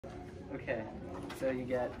Okay, so you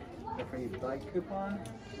get a free bike coupon,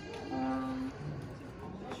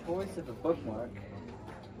 choice of a bookmark.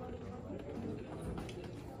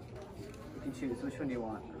 You can choose, which one do you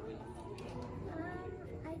want?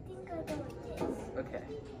 I think I'll go with this. Okay,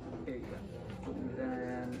 here you go. And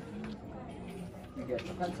then you get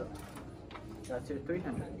a pencil. That's your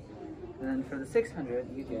 300. And then for the 600,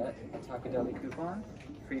 you get a Taco Deli coupon,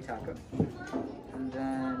 free taco. And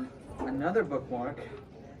then another bookmark.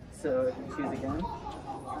 So if you choose again. I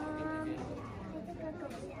think I'll go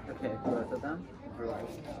with that. Okay, both of them. Right.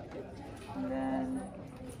 And then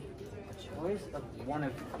a choice of one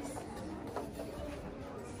of these.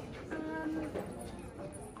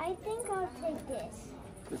 I think I'll take this.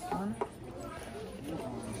 This one.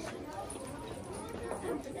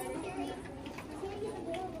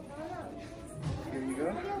 Here you go.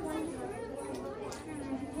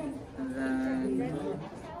 And then,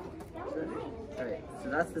 alright, so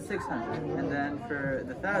that's the 600. And then for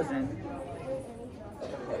the 1,000,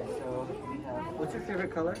 okay, so we have, what's your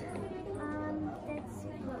favorite color? That's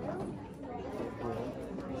blue.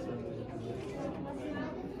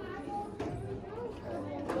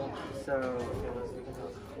 So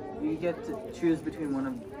you get to choose between one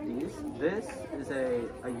of these. This is a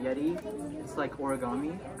Yeti. It's like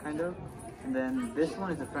origami, kind of. And then this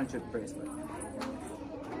one is a friendship bracelet.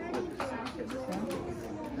 Okay, this one.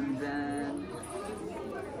 And then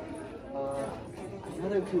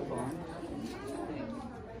another coupon.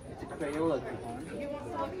 It's a Crayola coupon.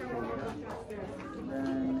 And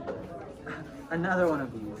then another one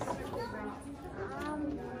of these. I think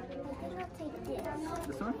I'll take this.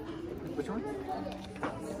 This one? Which one?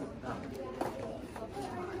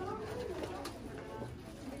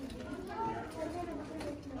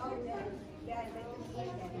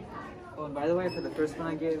 Oh, and by the way, for the first one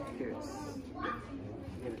I gave, here's.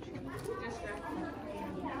 Give it to you.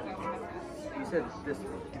 You said this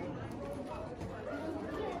one.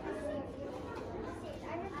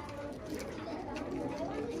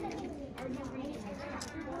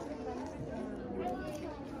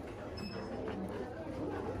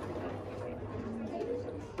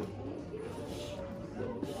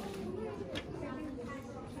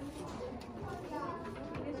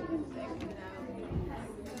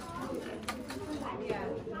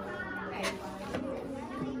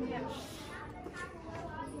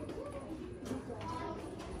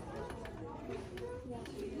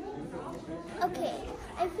 Okay,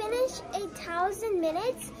 I finished 1,000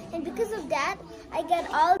 minutes, and because of that, I get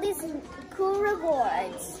all these cool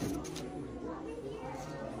rewards.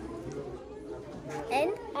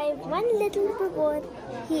 And I have one little reward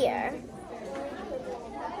here.